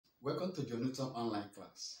Welcome to John Newton online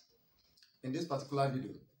class. In this particular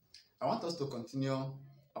video, I want us to continue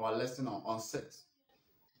our lesson on sets,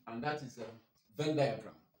 and that is a Venn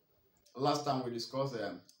diagram. Last time we discussed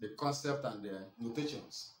the concept and the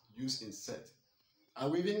notations used in set,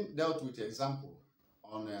 and we even dealt with an example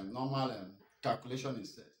on normal calculation in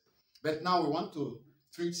set. But now we want to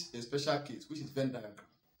treat a special case, which is Venn diagram.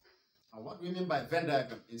 And what do we mean by Venn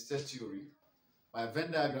diagram in set theory? By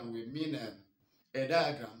Venn diagram, we mean a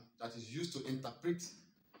diagram that is used to interpret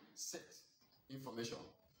set information.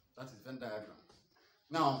 That is Venn diagram.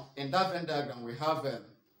 Now, in that Venn diagram, we have a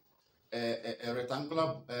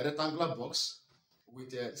rectangular box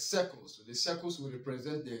with circles. So the circles will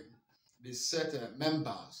represent the set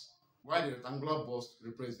members, while the rectangular box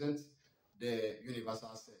represents the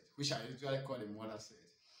universal set, which I usually call the mother set.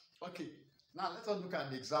 Okay, now let us look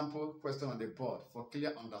at the example question on the board for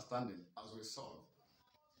clear understanding as we solve.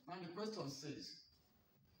 Now the question says,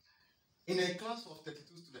 in a class of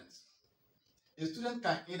 32 students, a student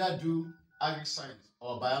can either do agric science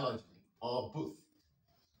or biology or both.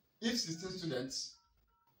 If 16 students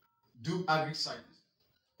do agric science,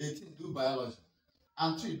 18 do biology,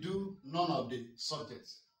 and 3 do none of the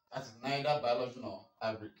subjects, that is neither biology nor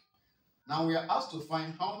agric. Now we are asked to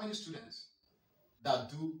find how many students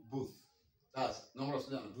that do both. That's number of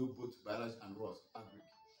students that do both biology and what?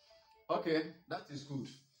 Agric. Okay, that is good.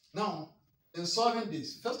 Now, in solving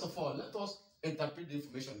this, first of all, let us interpret the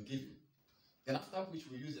information given. Then after which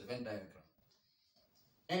we use a Venn diagram.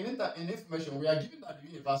 And in information, we are given that the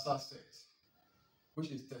universal set,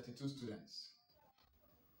 which is 32 students.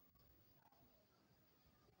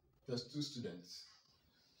 There's 2 students.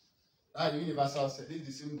 That universal set is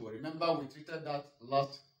the symbol. Remember, we treated that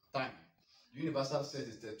last time. The universal set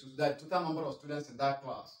is 32. The total number of students in that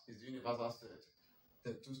class is the universal set,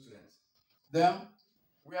 32 students. Then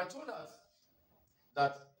we are told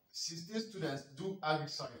that 16 students do agric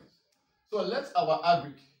science. So let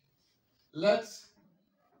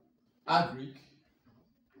agric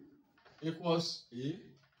equals A,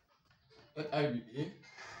 let I be A,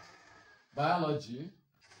 biology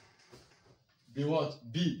be what?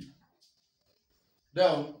 B.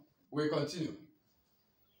 Then we continue.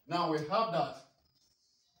 Now we have that,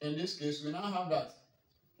 in this case, we now have that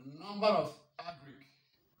number of agric,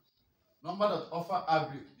 number that offer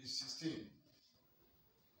agric is 16.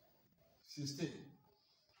 16.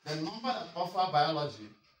 The number that offer biology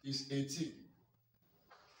is 18.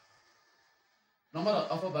 Number that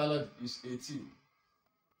offer biology is 18.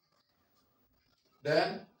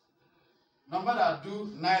 Then number that do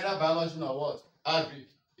neither biology nor what? Agric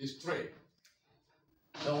is 3.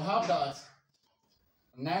 Then we have that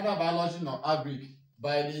neither biology nor agric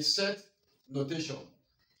by the set notation.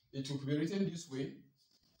 It will be written this way.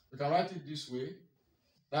 We can write it this way.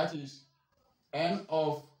 That is N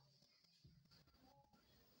of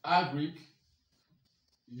agric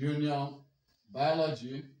union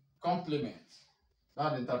biology complement.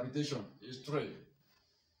 That interpretation is 3.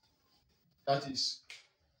 That is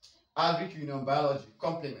agric union biology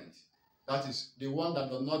complement. That is the one that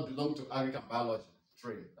does not belong to agric and biology.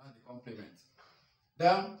 3. That's the complement.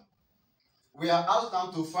 Then we are asked now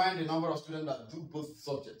to find the number of students that do both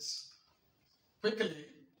subjects. Quickly,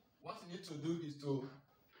 what we need to do is to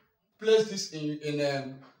place this in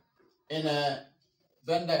a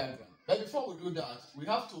Venn diagram. But before we do that, we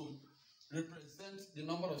have to represent the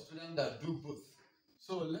number of students that do both.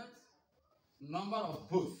 So let number of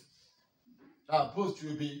both, both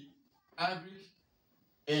should be agric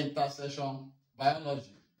intersection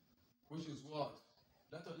biology, which is what?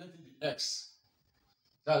 Let it be X.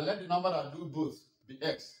 That let the number that do both be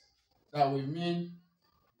X. That will mean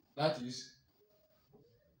that is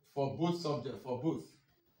for both subjects, for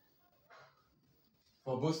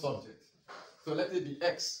both subjects. So let it be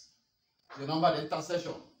X. The number of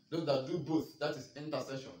intersection, those that do both, that is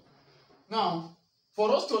intersection. Now,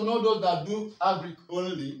 for us to know those that do agric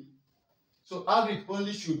only, so agric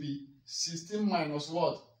only should be 16 minus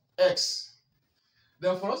what? X.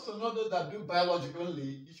 Then for us to know those that do biology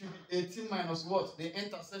only, it should be 18 minus what? The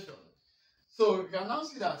intersection. So we can now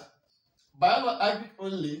see that agric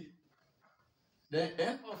only, the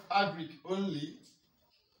N of agric only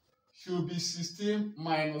should be 16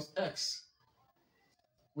 minus X.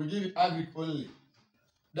 We give it agric only.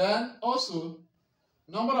 Then also,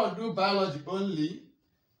 number of do biology only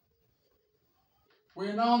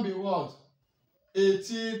will now be what?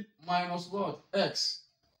 18 minus what? X.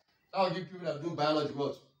 That will give people that do biology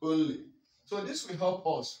what? Only. So this will help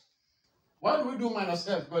us. Why do we do minus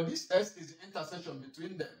X? Because this X is the intersection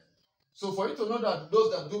between them. So for you to know that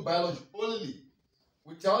those that do biology only,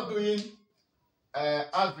 without doing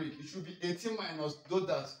agric, it should be 18 minus those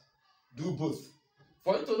that do both.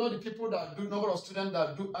 For you to know the people that do, number of students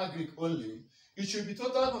that do agric only, it should be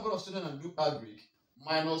total number of students that do agric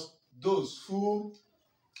minus those who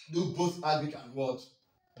do both agric and what?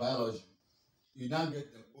 Biology. You now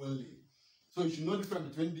get them only. So you should know the difference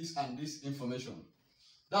between this and this information.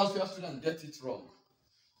 That's where students get it wrong.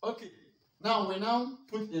 Okay, now we now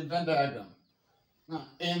put a Venn diagram. Now,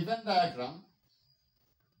 in Venn diagram,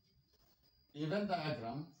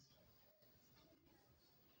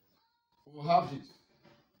 we'll have this.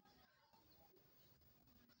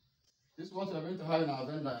 This is what we are going to have in our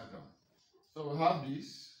Venn diagram. So we have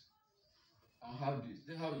this and have this.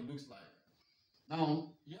 This is how it looks like.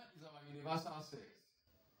 Now, here is our universal set,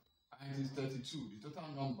 and it is 32, the total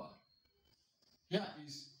number. Here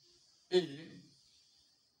is A.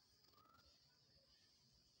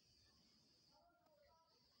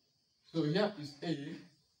 So here is A.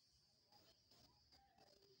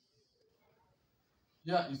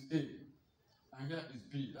 Here is A. And here is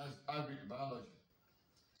B. That's agric biology.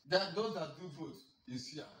 Then those that do both is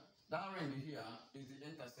here. That ring here is the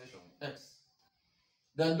intersection, X.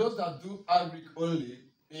 Then those that do agric only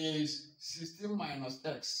is 16 minus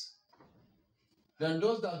X. Then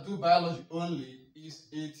those that do biology only is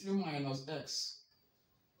 18 minus X.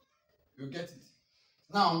 You get it?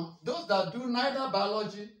 Now, those that do neither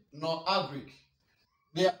biology nor agric,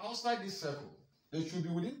 they are outside this circle. They should be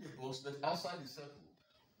within the box, but outside the circle.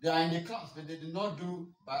 They are in the class, but they did not do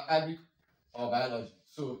agric or biology.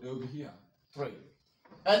 So they will be here, 3.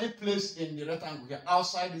 Any place in the rectangle here,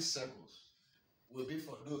 outside these circles, will be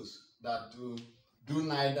for those that do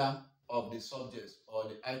neither of the subjects or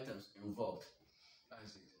the items involved.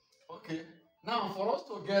 That's it. Okay. Now, for us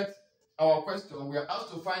to get our question, we are asked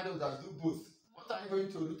to find those that do both. What are you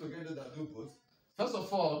going to do to get those that do both? First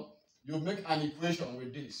of all, you make an equation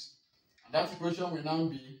with this. And that equation will now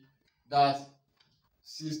be that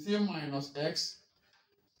 16 minus x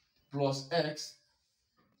plus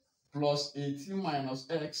 18 minus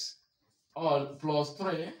x all plus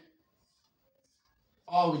 3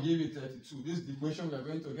 all will give you 32. This is the equation we are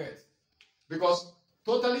going to get. Because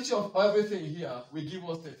totality of everything here will give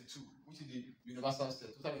us 32, which is the universal set,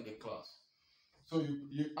 total in the class. So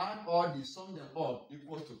you add all these, sum them all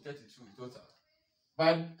equals to 32 in total.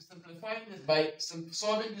 By simplifying this, by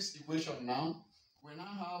solving this equation now, we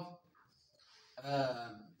now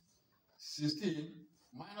have 16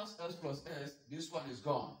 minus s plus s, this one is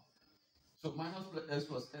gone. So minus s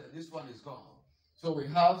plus s, this one is gone. So we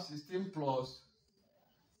have 16 plus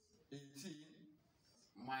 18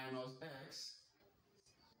 minus x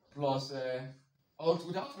plus,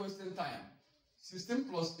 without wasting time, 16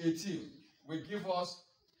 plus 18 will give us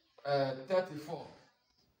 34.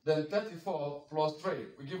 Then 34 plus 3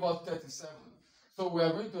 will give us 37. So we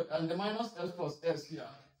are going to, and the minus s plus s here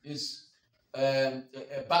is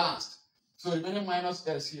balanced. So remaining minus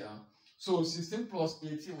s here. So 16 plus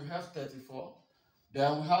 18, we have 34.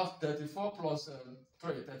 Then we have 34 plus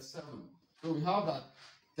 3, 37. So we have that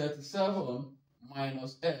 37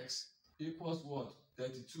 minus x equals what?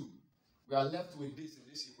 32. We are left with this in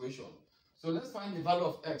this equation. So let's find the value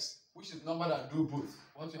of x, which is the number that do both.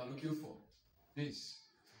 What we are looking for. This.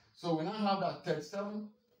 So we now have that 37.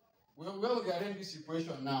 Where we arrange this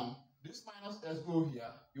equation now, this minus s go here,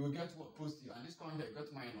 you will get what? Positive, and this one here, you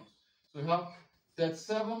get minus. So we have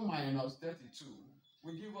 37 minus 32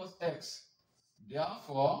 will give us x.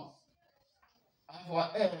 Therefore,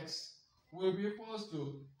 our x will be equals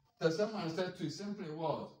to 37 minus 32 is simply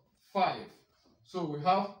what? 5. So we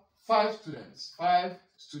have 5 students. 5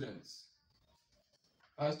 students.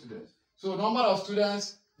 5 students. So number of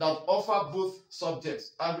students that offer both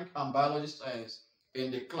subjects, agric and biology science,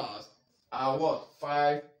 in the class are what?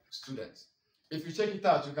 5 students. If you check it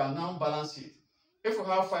out, you can now balance it. If you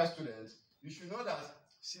have 5 students, you should know that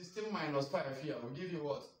 16 minus 5 here will give you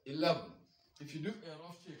what? 11. If you do a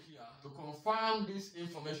rough check here to confirm this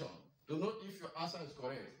information, to know if your answer is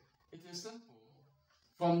correct, it is simple.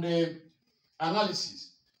 From the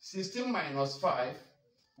analysis, 16 minus 5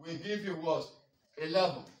 will give you what?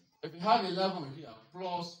 11. If you have 11 here,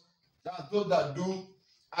 plus that those that do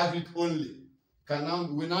agric only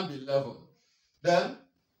will now be 11. Then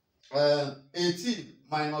 18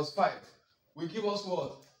 minus 5 will give us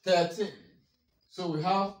what? 13. So we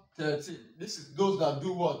have 13. This is those that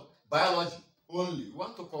do what? Biology only. We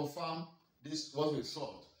want to confirm this what we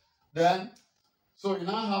solved. Then, so we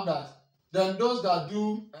now have that. Then those that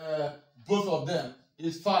do both of them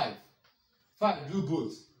is 5. 5 do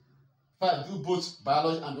both. 5 do both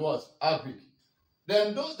biology and what? Agric.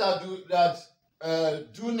 Then those that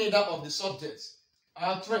do neither of the subjects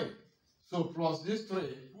are 3. So plus these 3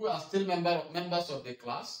 who are still members of the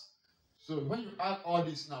class. So when you add all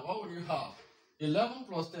this now, what will you have? 11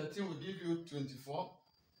 plus 13 will give you 24.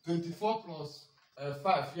 24 plus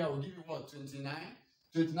 5 here will give you what? 29.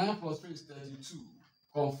 29 plus 3 is 32.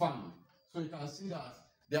 Confirmed. So you can see that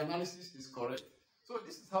the analysis is correct. So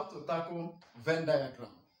this is how to tackle Venn diagram.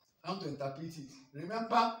 How to interpret it.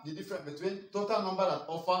 Remember the difference between total number that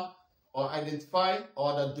offer or identify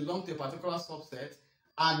or that belong to a particular subset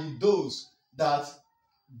and those that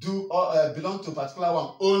do belong to a particular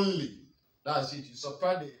one only. That's it. You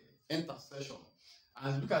subtract the intersection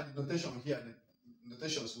and look at the notation here, the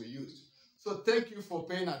notations we used. So thank you for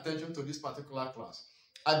paying attention to this particular class.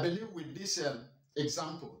 I believe with this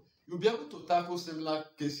example, you'll be able to tackle similar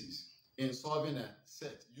cases in solving a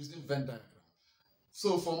set using Venn diagram.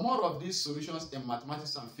 So for more of these solutions in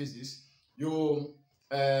mathematics and physics, you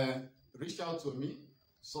reach out to me,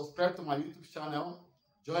 subscribe to my YouTube channel,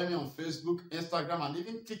 join me on Facebook, Instagram, and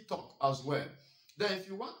even TikTok as well. Then if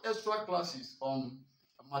you want extra classes on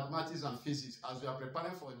mathematics and physics as we are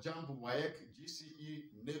preparing for Jambu, WAEC, GCE,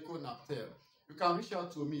 NECO, NAPTEL, you can reach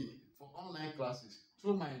out to me for online classes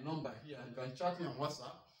through my number here. You can chat me on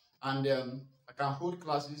WhatsApp, and I can hold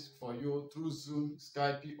classes for you through Zoom,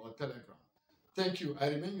 Skype, or Telegram. Thank you. I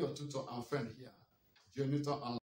remain your tutor and friend here, Joe Newton Online.